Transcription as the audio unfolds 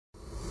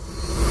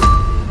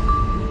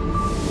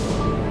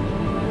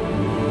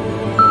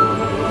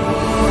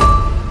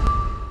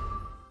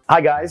Hi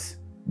guys,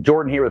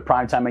 Jordan here with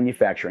Primetime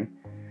Manufacturing,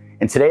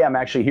 and today I'm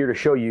actually here to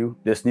show you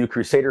this new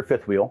Crusader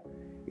fifth wheel.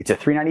 It's a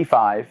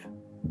 395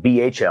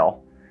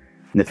 BHL,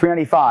 and the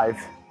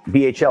 395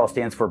 BHL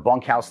stands for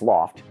Bunk House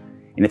Loft,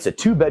 and it's a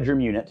 2-bedroom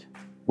unit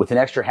with an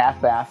extra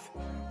half bath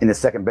in the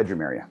second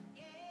bedroom area.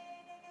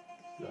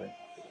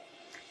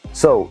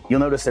 So you'll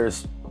notice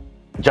there's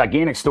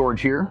gigantic storage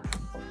here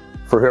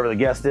for whoever the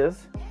guest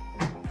is,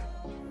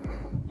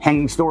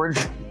 hanging storage,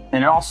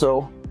 and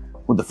also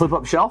with the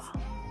flip-up shelf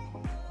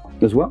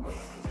as well.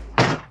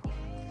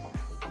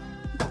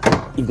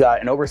 You've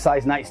got an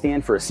oversized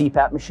nightstand for a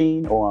CPAP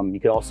machine, or you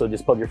could also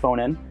just plug your phone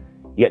in.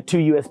 You got 2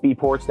 USB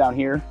ports down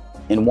here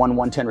and one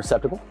 110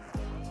 receptacle.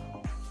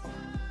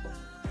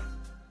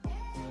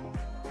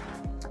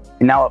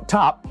 And now up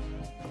top,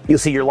 you'll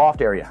see your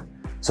loft area.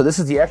 So this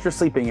is the extra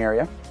sleeping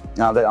area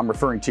that I'm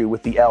referring to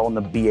with the L and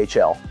the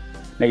BHL.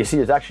 Now you see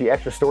there's actually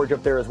extra storage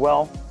up there as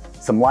well,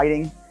 some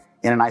lighting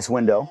and a nice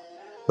window.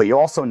 But you'll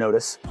also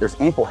notice there's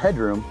ample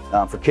headroom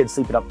for kids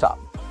sleeping up top.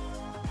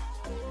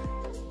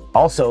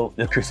 Also,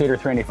 the Crusader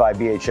 395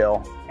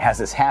 BHL has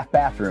this half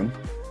bathroom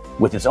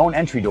with its own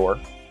entry door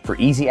for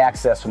easy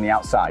access from the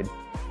outside.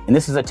 And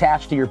this is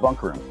attached to your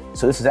bunk room.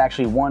 So this is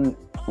actually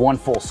one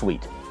full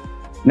suite.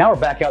 Now we're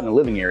back out in the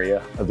living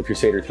area of the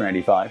Crusader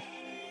 395.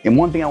 And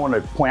one thing I want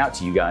to point out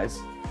to you guys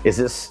is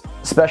this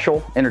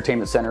special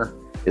entertainment center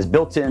is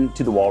built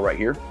into the wall right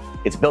here.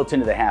 It's built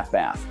into the half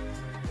bath.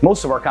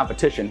 Most of our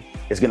competition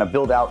is going to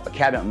build out a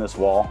cabinet on this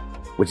wall,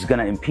 which is going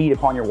to impede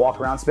upon your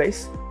walk-around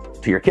space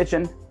to your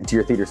kitchen and to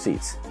your theater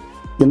seats.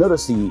 You'll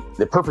notice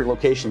the perfect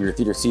location of your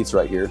theater seats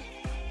right here,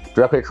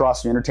 directly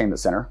across from your entertainment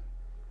center.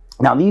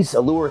 Now these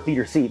Allure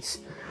theater seats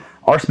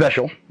are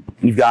special.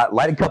 You've got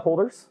lighted cup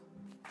holders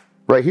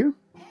right here.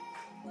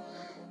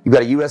 You've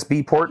got a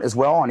USB port as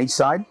well on each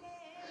side,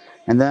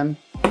 and then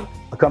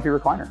a comfy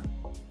recliner.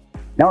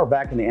 Now we're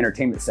back in the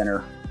entertainment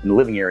center in the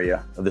living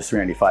area of this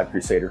 395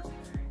 Crusader.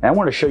 And I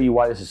want to show you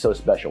why this is so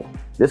special.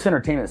 This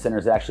entertainment center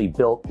is actually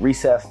built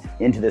recessed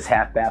into this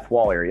half bath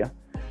wall area,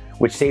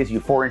 which saves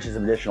you 4 inches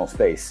of additional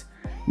space.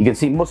 You can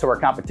see most of our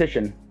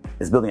competition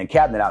is building a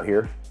cabinet out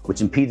here, which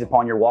impedes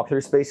upon your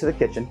walk-through space of the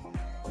kitchen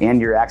and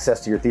your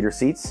access to your theater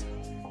seats.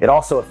 It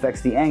also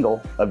affects the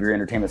angle of your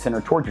entertainment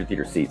center towards your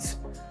theater seats.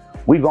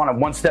 We've gone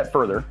one step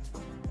further.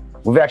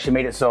 We've actually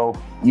made it so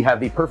you have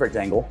the perfect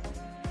angle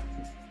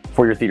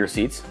for your theater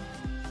seats.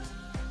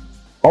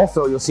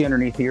 Also, you'll see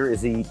underneath here is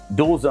the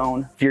dual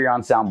zone Furrion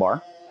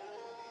soundbar.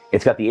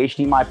 It's got the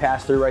HDMI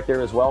pass-through right there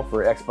as well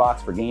for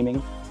Xbox, for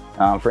gaming,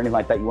 for anything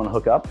like that you want to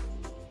hook up.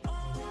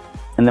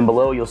 And then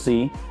below you'll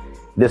see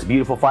this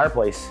beautiful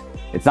fireplace.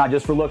 It's not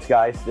just for looks,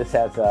 guys. This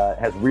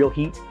has real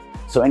heat.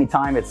 So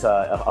anytime it's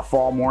a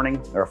fall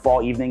morning or a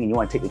fall evening and you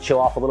want to take the chill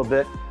off a little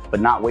bit, but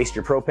not waste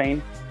your propane,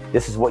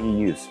 this is what you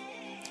use.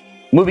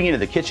 Moving into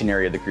the kitchen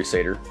area of the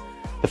Crusader,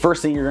 the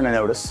first thing you're going to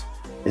notice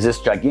is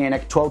this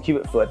gigantic 12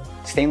 cubic foot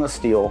stainless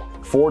steel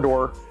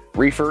 4-door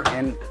reefer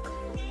and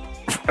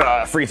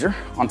freezer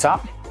on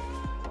top.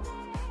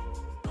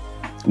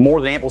 More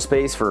than ample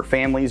space for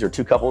families or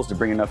 2 couples to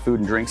bring enough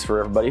food and drinks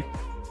for everybody.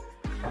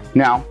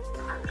 Now,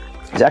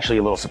 there's actually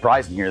a little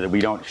surprise in here that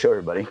we don't show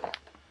everybody.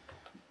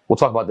 We'll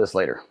talk about this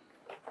later.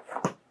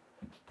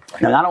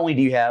 Now, not only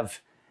do you have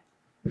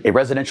a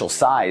residential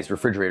sized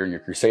refrigerator in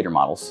your Crusader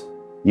models,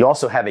 you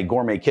also have a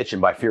gourmet kitchen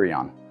by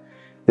Furrion.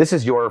 This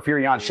is your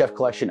Furrion Chef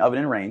Collection oven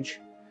and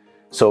range.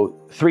 So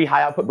 3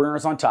 high output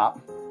burners on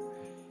top,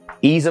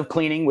 ease of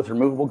cleaning with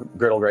removable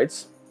griddle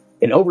grates,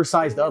 an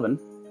oversized oven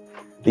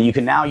that you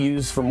can now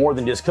use for more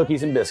than just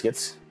cookies and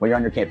biscuits when you're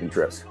on your camping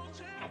trips.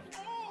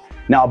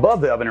 Now above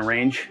the oven and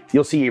range,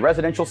 you'll see a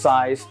residential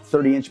size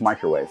 30-inch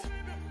microwave.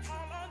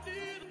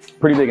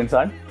 Pretty big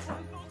inside,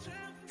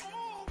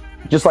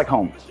 just like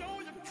home.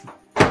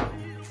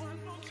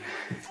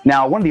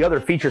 Now, one of the other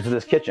features of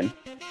this kitchen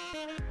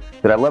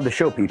that I love to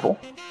show people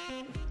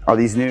are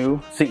these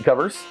new sink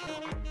covers.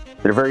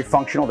 They're very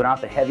functional. They're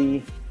not the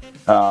heavy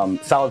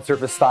solid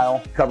surface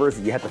style covers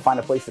that you have to find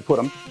a place to put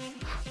them.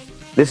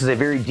 This is a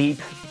very deep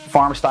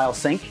farm style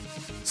sink,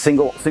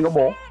 single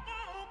bowl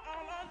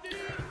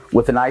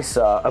with a nice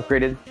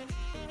upgraded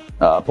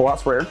pull-out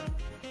sprayer.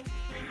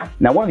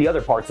 Now, one of the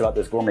other parts about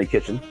this gourmet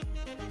kitchen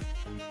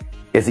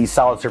is these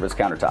solid surface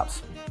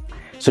countertops.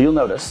 So you'll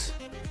notice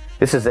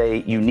this is a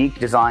unique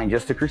design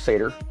just to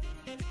Crusader,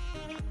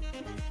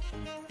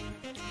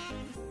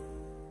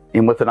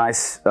 and with a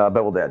nice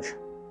beveled edge.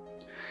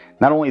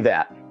 Not only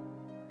that,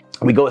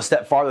 we go a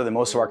step farther than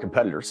most of our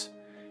competitors,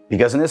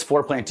 because in this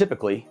floor plan,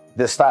 typically,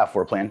 this style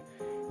floor plan,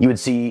 you would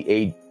see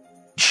a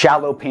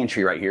shallow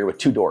pantry right here with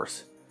 2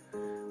 doors.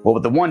 Well,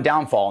 with the one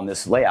downfall in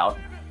this layout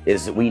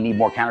is that we need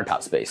more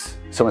countertop space.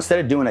 So instead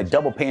of doing a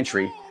double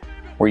pantry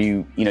where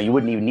you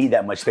wouldn't even need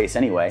that much space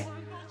anyway,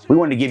 we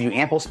wanted to give you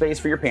ample space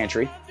for your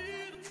pantry,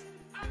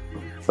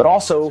 but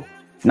also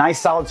nice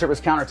solid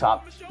surface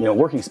countertop,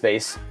 working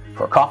space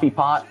for a coffee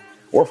pot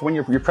or for when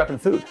you're prepping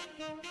food.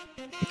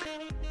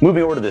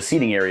 Moving over to the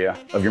seating area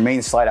of your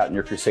main slide out in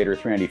your Crusader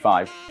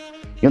 395,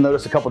 you'll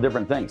notice a couple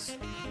different things.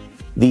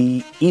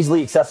 The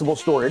easily accessible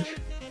storage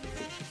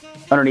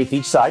underneath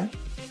each side,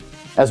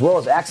 as well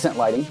as accent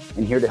lighting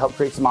in here to help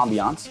create some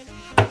ambiance.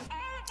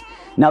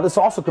 Now this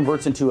also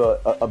converts into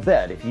a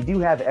bed. If you do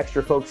have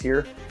extra folks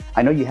here,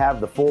 I know you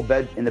have the full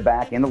bed in the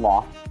back and the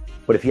loft,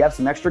 but if you have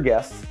some extra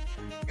guests,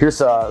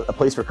 here's a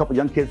place for a couple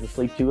young kids to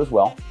sleep too as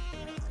well.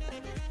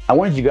 I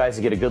wanted you guys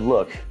to get a good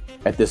look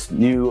at this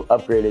new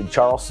upgraded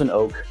Charleston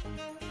oak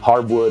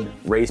hardwood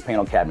raised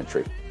panel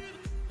cabinetry.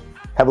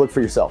 Have a look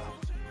for yourself.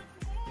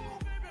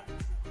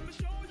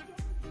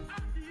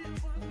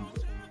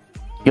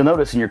 You'll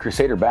notice in your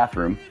Crusader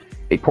bathroom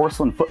a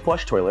porcelain foot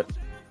flush toilet,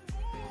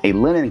 a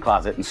linen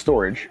closet and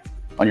storage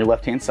on your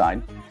left-hand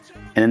side,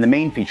 and then the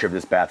main feature of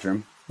this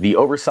bathroom, the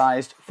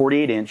oversized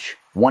 48-inch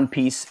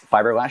one-piece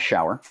fiberglass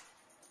shower.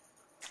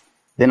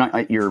 Then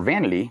on your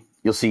vanity,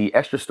 you'll see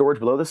extra storage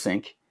below the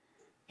sink,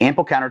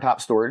 ample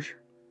countertop storage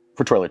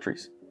for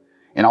toiletries,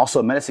 and also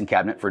a medicine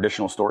cabinet for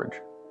additional storage.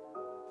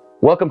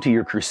 Welcome to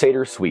your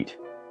Crusader suite.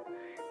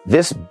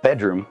 This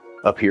bedroom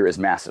up here is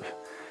massive.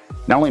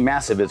 Not only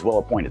massive, it's well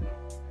appointed.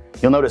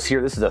 You'll notice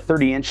here, this is a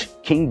 30-inch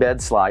king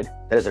bed slide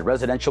that is a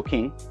residential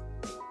king.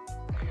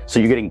 So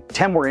you're getting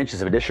 10 more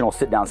inches of additional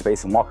sit-down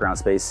space and walk-around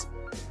space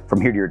from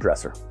here to your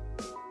dresser.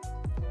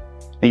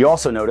 And you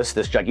also notice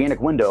this gigantic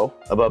window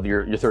above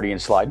your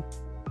 30-inch slide.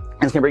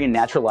 And it's gonna bring in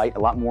natural light a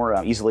lot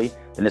more easily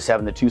than just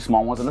having the two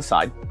small ones on the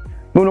side.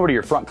 Moving over to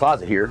your front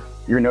closet here,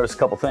 you're gonna notice a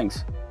couple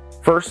things.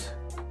 First,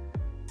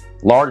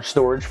 large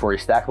storage for a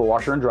stackable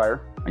washer and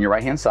dryer on your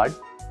right-hand side.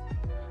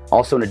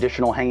 Also an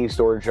additional hanging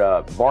storage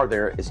bar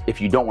there is if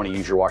you don't want to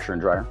use your washer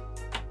and dryer.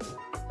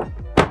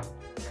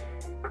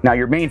 Now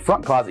your main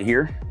front closet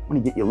here, let me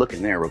get you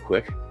looking there real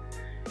quick.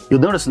 You'll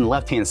notice on the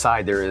left-hand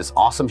side there is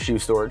awesome shoe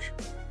storage,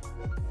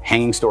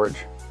 hanging storage,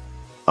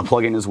 a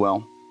plug-in as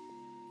well,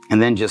 and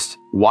then just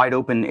wide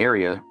open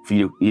area for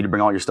you to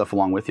bring all your stuff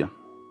along with you.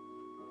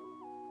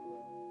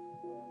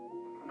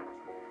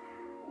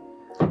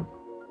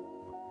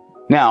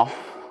 Now,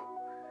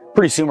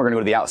 pretty soon we're going to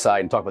go to the outside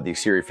and talk about the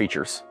exterior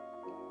features.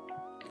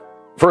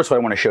 First, what I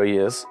want to show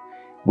you is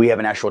we have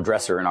an actual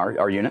dresser in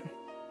our unit.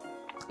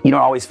 You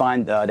don't always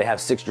find to have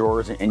 6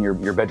 drawers in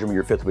your bedroom or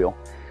your fifth wheel.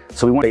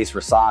 So we want space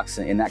for socks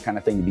and that kind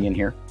of thing to be in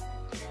here.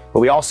 But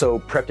we also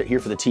prepped it here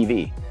for the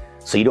TV.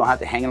 So you don't have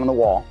to hang it on the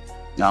wall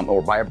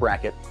or buy a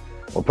bracket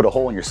or put a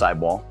hole in your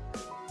sidewall.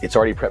 It's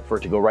already prepped for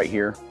it to go right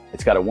here.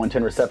 It's got a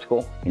 110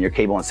 receptacle and your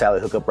cable and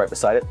satellite hookup right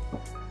beside it.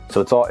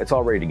 So it's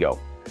all ready to go.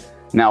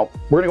 Now,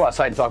 we're gonna go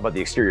outside and talk about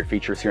the exterior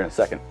features here in a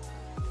second.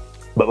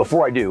 But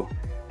before I do,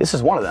 this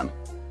is one of them.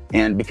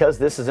 And because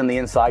this is in the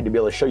inside to be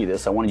able to show you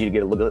this, I wanted you to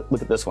get a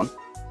look at this one.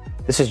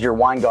 This is your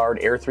Winegard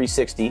Air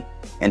 360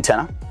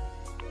 antenna.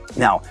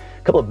 Now,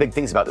 a couple of big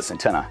things about this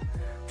antenna.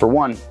 For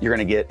one, you're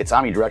gonna get, it's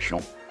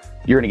omnidirectional.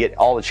 You're gonna get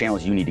all the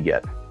channels you need to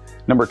get.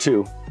 Number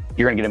 2,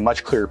 you're gonna get a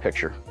much clearer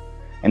picture.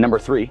 And number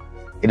 3,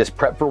 it is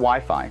prepped for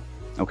Wi-Fi,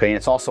 okay? And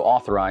it's also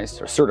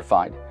authorized or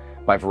certified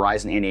by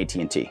Verizon and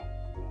AT&T.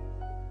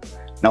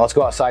 Now let's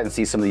go outside and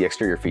see some of the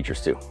exterior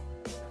features too.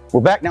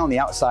 We're back now on the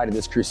outside of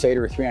this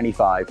Crusader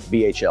 395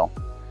 BHL.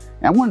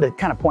 And I wanted to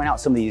kind of point out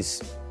some of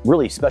these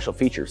really special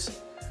features.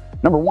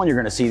 Number 1, you're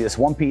gonna see this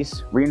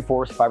one-piece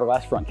reinforced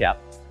fiberglass front cap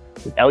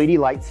with LED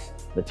lights,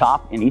 the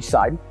top and each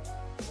side.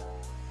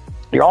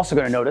 You're also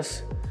gonna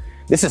notice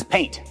this is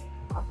paint.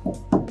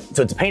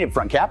 So it's a painted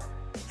front cap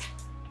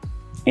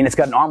and it's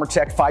got an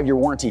ArmorTech 5-year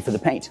warranty for the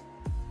paint.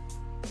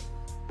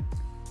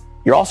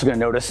 You're also gonna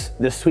notice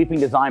this sweeping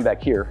design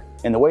back here.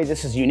 And the way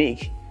this is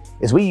unique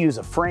is we use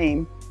a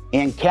frame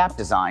and cap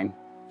design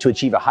to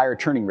achieve a higher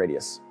turning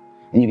radius.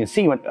 And you can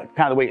see kind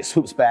of the way it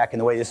swoops back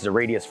and the way this is a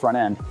radius front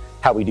end,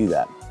 how we do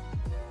that.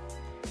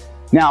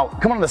 Now,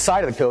 coming on the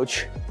side of the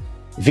coach,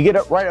 if you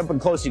get right up and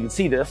close, you can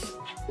see this.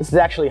 This is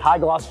actually high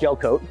gloss gel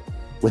coat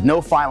with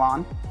no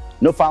Phylon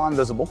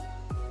visible.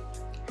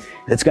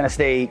 It's gonna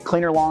stay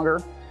cleaner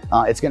longer.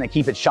 It's gonna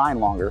keep it shine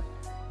longer.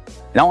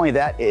 Not only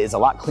that, it is a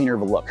lot cleaner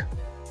of a look.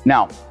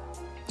 Now,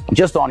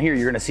 just on here,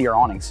 you're gonna see our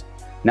awnings.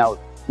 Now,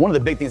 one of the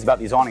big things about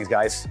these awnings,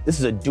 guys, this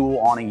is a dual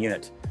awning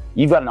unit.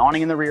 You've got an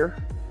awning in the rear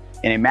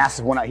and a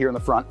massive one out here in the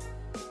front.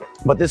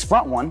 But this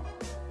front one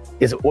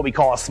is what we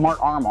call a smart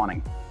arm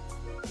awning,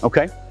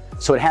 okay?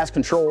 So it has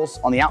controls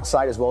on the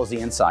outside as well as the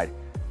inside.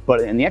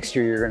 But in the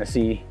exterior, you're gonna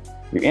see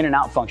your in and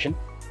out function.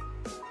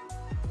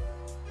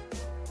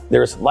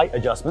 There's light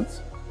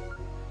adjustments.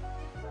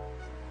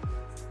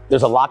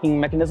 There's a locking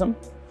mechanism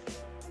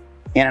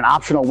and an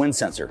optional wind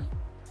sensor.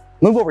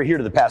 Move over here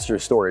to the passenger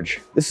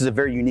storage. This is a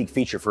very unique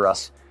feature for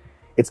us.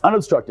 It's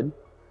unobstructed,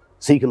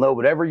 so you can load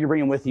whatever you're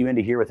bringing with you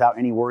into here without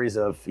any worries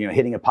of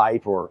hitting a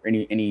pipe or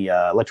any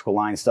electrical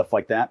lines, stuff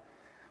like that.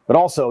 But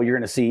also, you're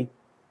gonna see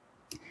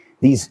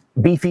these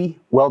beefy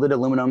welded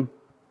aluminum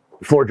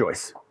floor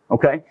joists,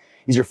 okay?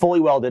 These are fully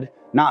welded,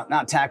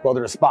 not tack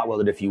welded or spot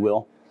welded, if you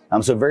will.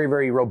 So very,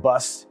 very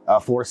robust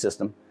floor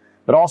system.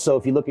 But also,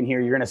 if you look in here,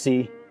 you're gonna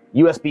see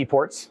USB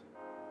ports,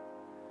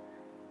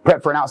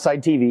 prep for an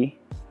outside TV,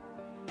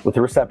 with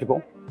a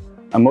receptacle,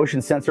 a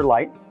motion sensor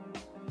light,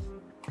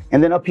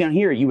 and then up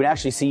here you would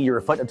actually see your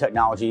reflective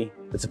technology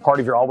that's a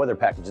part of your all-weather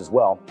package as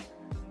well.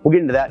 We'll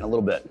get into that in a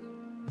little bit.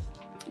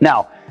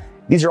 Now,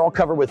 these are all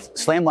covered with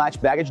slam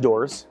latch baggage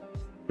doors,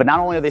 but not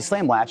only are they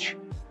slam latch,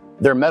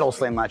 they're metal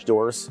slam latch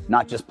doors,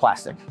 not just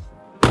plastic.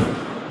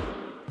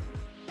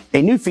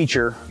 A new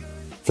feature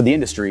for the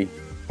industry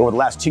over the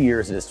last 2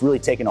 years that has really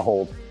taken a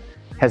hold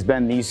has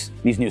been these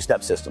new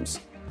step systems.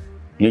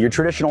 You know, your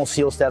traditional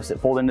seal steps that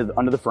fold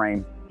under the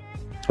frame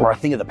are a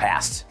thing of the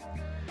past.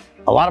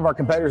 A lot of our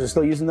competitors are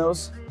still using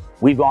those.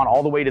 We've gone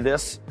all the way to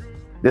this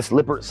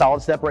Lippert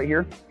solid step right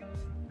here.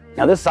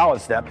 Now this solid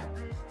step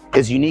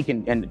is unique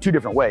in two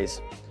different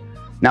ways.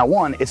 Now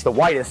one, it's the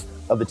widest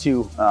of the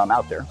two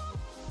out there.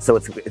 So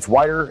it's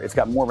wider, it's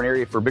got more of an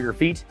area for bigger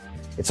feet.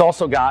 It's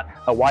also got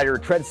a wider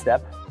tread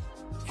step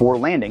for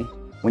landing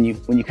when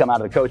you come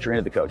out of the coach or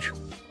into the coach.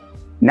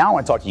 Now I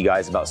want to talk to you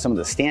guys about some of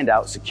the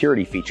standout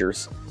security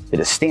features that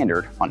is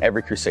standard on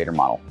every Crusader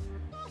model.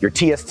 Your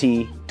TST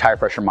tire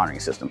pressure monitoring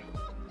system.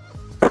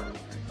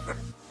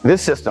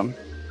 This system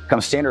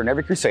comes standard in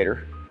every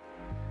Crusader.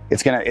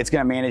 It's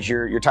gonna manage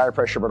your tire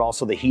pressure, but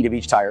also the heat of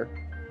each tire.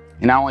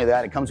 And not only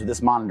that, it comes with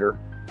this monitor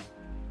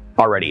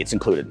already, it's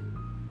included.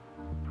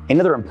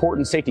 Another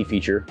important safety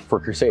feature for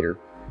Crusader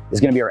is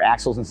gonna be our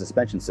axles and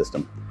suspension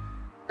system.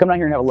 Come down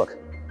here and have a look.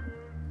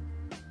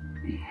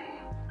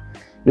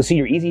 You'll see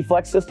your Easy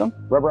Flex system,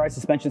 rubberized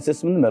suspension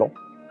system in the middle.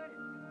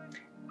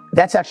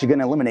 That's actually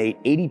gonna eliminate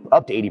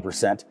up to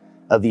 80%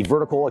 of the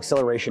vertical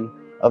acceleration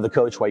of the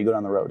coach while you go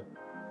down the road.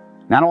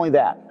 Not only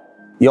that,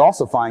 you'll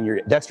also find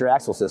your Dexter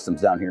axle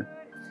systems down here.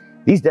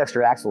 These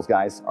Dexter axles,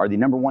 guys, are the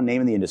 #1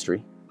 name in the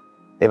industry.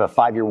 They have a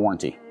 5-year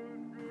warranty.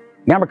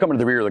 Now we're coming to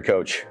the rear of the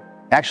coach.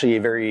 Actually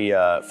a very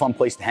fun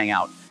place to hang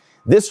out.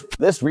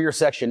 This rear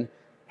section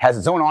has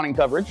its own awning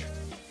coverage,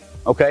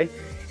 okay?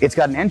 It's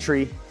got an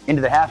entry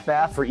into the half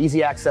bath for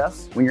easy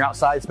access when you're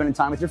outside spending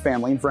time with your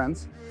family and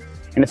friends.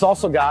 And it's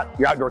also got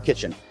your outdoor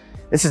kitchen.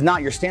 This is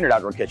not your standard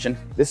outdoor kitchen.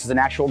 This is an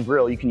actual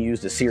grill you can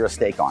use to sear a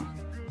steak on.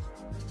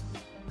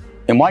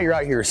 And while you're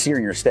out here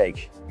searing your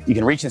steak, you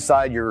can reach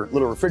inside your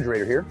little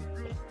refrigerator here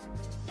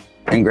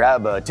and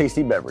grab a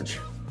tasty beverage.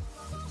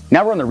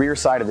 Now we're on the rear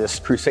side of this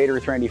Crusader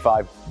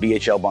 395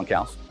 BHL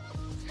bunkhouse.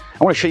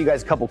 I want to show you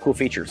guys a couple cool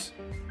features.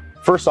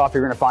 First off,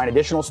 you're going to find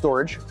additional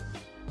storage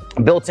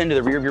built into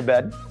the rear of your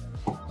bed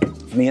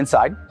from the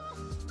inside.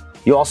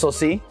 You'll also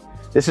see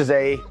this is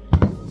a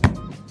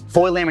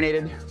fully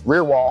laminated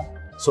rear wall,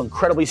 so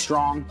incredibly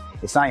strong.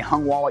 It's not a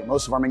hung wall like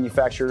most of our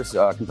competitors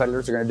are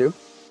going to do.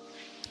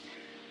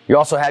 You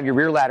also have your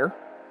rear ladder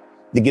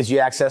that gives you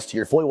access to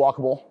your fully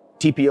walkable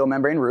TPO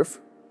membrane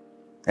roof.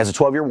 It has a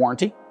 12-year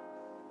warranty.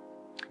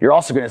 You're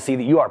also going to see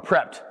that you are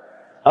prepped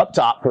up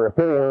top for a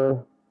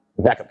full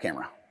backup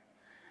camera.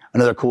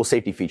 Another cool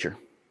safety feature.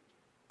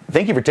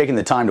 Thank you for taking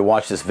the time to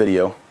watch this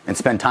video and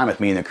spend time with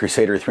me in the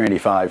Crusader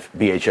 395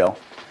 BHL.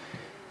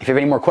 If you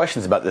have any more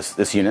questions about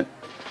this unit,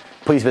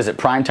 please visit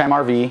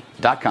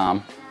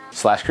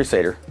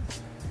primetimerv.com/Crusader.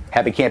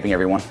 Happy camping,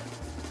 everyone.